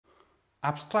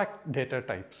abstract data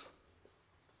types.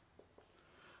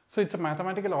 So it's a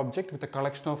mathematical object with a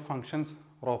collection of functions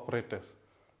or operators.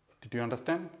 Did you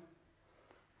understand?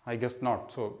 I guess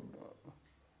not. So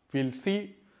we'll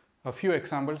see a few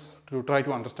examples to try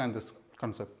to understand this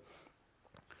concept.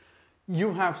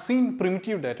 You have seen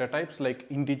primitive data types like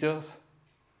integers,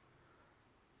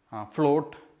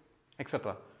 float,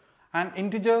 etc. And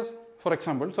integers, for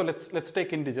example, so let's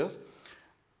take integers.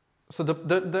 So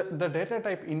the data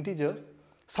type integer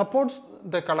supports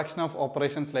the collection of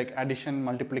operations like addition,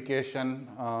 multiplication,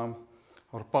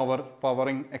 or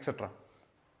powering, etc.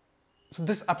 So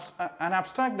this an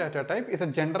abstract data type is a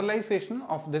generalization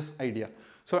of this idea.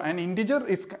 So an integer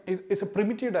is a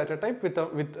primitive data type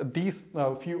with these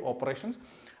few operations,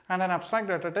 and an abstract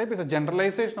data type is a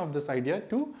generalization of this idea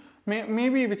to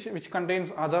maybe which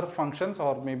contains other functions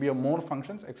or maybe more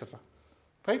functions, etc.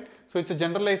 Right? So it's a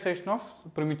generalization of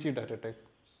primitive data type.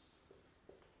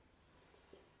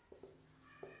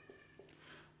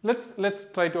 Let's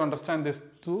try to understand this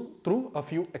through a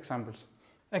few examples.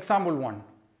 Example 1.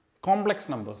 Complex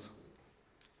numbers.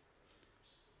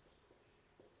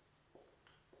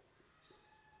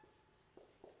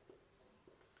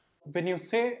 When you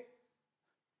say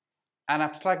an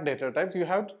abstract data type, you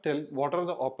have to tell what are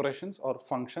the operations or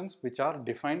functions which are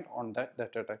defined on that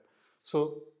data type.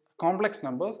 So complex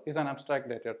numbers is an abstract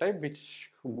data type,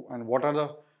 and what are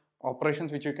the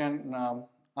operations which you can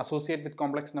associate with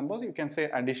complex numbers? You can say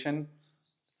addition,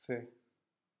 say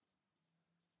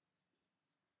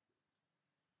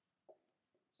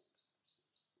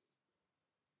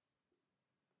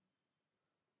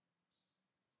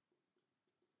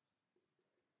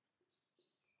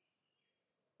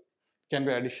can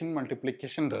be addition,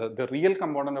 multiplication, the real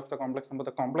component of the complex number,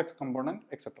 the complex component,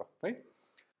 etc. Right?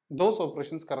 Those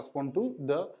operations correspond to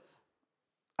the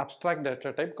abstract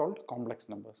data type called complex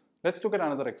numbers. Let's look at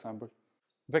another example.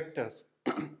 Vectors.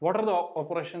 What are the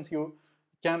operations you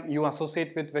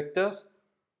associate with vectors?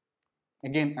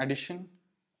 Again, addition,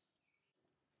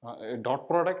 dot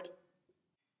product,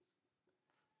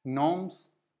 norms.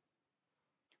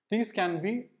 These can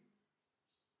be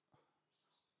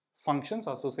functions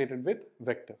associated with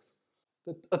vectors.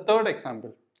 A third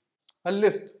example, a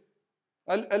list.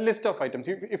 A list of items.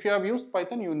 If you have used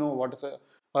Python, you know what is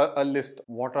a list.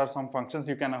 What are some functions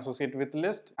you can associate with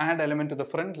list? Add element to the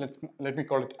friend. Let me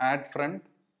call it add friend.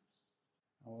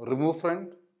 Remove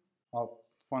friend. A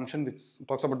function which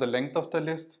talks about the length of the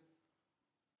list.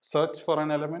 Search for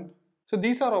an element. So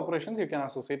these are operations you can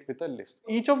associate with a list.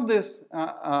 Each of this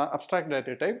abstract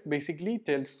data type basically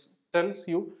tells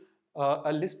you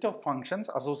a list of functions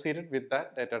associated with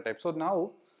that data type. So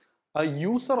now a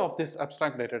user of this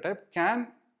abstract data type can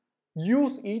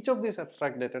use each of these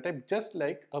abstract data type just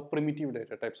like a primitive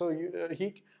data type. So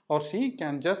he or she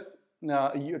can just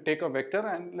you take a vector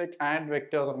and like add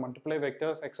vectors or multiply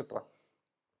vectors, etc.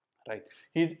 Right?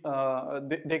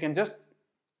 They can just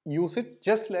use it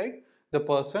just like the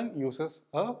person uses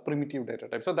a primitive data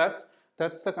type. So that's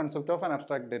the concept of an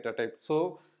abstract data type.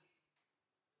 So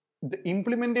the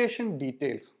implementation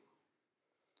details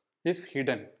is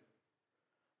hidden.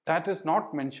 That is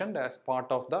not mentioned as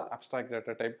part of the abstract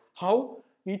data type. How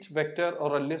each vector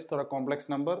or a list or a complex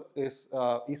number is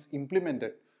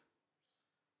implemented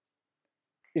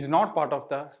is not part of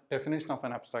the definition of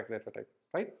an abstract data type,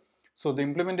 right? So the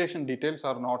implementation details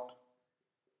are not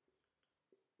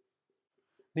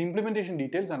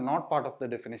part of the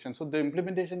definition. So the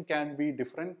implementation can be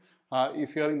different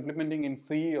if you are implementing in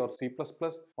C or C++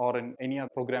 or in any other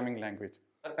programming language.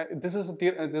 This is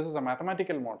a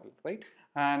mathematical model, right?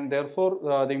 And therefore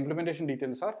the implementation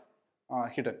details are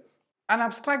hidden. An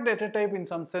abstract data type in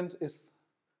some sense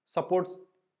supports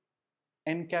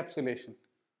encapsulation.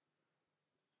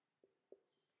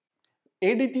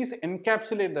 ADTs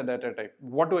encapsulate the data type.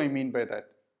 What do I mean by that?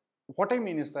 What I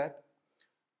mean is that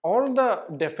all the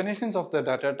definitions of the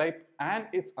data type and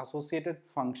its associated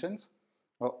functions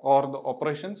or the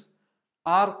operations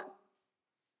are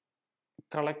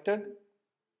collected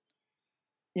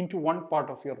into one part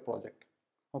of your project.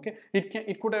 Okay,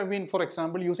 it could have been, for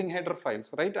example, using header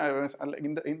files, right?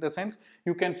 In the sense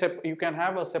you can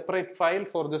have a separate file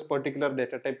for this particular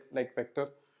data type like vector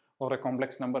or a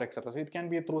complex number, etc. So it can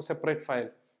be through separate file.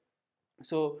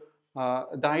 So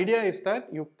the idea is that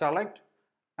you collect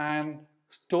and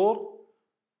store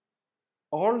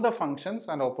all the functions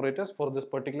and operators for this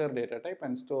particular data type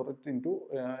and store it into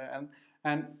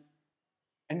and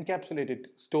encapsulate it,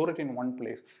 store it in one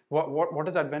place. What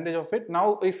is the advantage of it?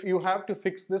 Now if you have to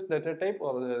fix this data type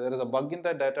or there is a bug in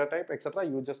that data type, etc.,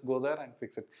 you just go there and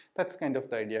fix it. That's kind of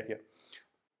the idea here.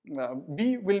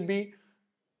 We will be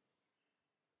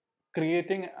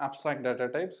creating abstract data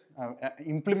types,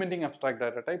 implementing abstract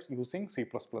data types using C++.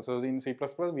 So in C++,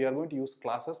 we are going to use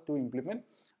classes to implement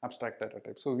abstract data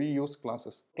types. So we use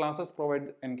classes. Classes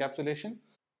provide encapsulation.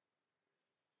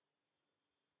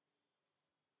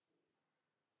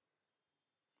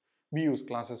 We use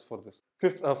classes for this.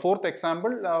 Fourth example,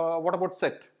 what about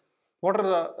set? What are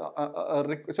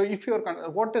the, so if you're,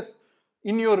 what is,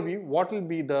 in your view, what will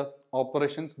be the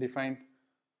operations defined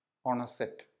on a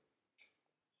set?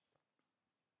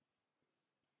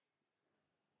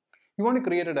 You want to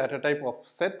create a data type of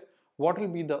set. What will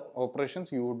be the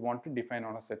operations you would want to define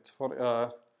on a set?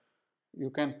 For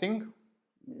you can think,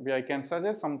 maybe I can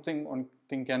suggest something. One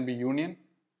thing can be union,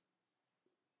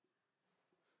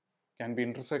 can be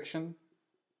intersection,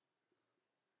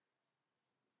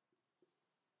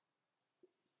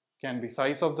 can be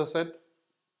size of the set.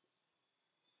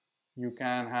 You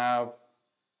can have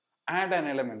add an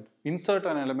element, insert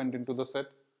an element into the set,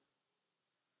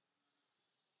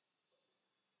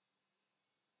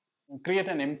 create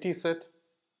an empty set.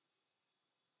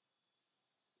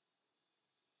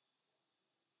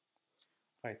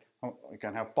 Right. You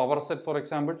can have power set, for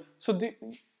example.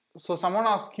 So someone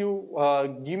asks you,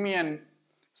 give me an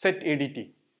set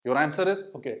ADT. Your answer is,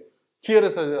 okay, here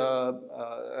is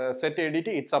a set ADT.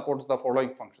 It supports the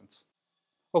following functions.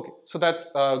 Okay, so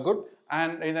that's good.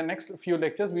 And in the next few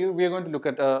lectures, we are going to look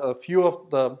at a few of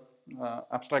the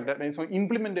abstract data, so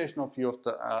implementation of few of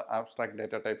the abstract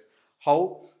data types.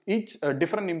 How each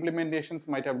different implementations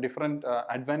might have different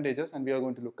advantages, and we are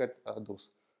going to look at those.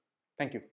 Thank you.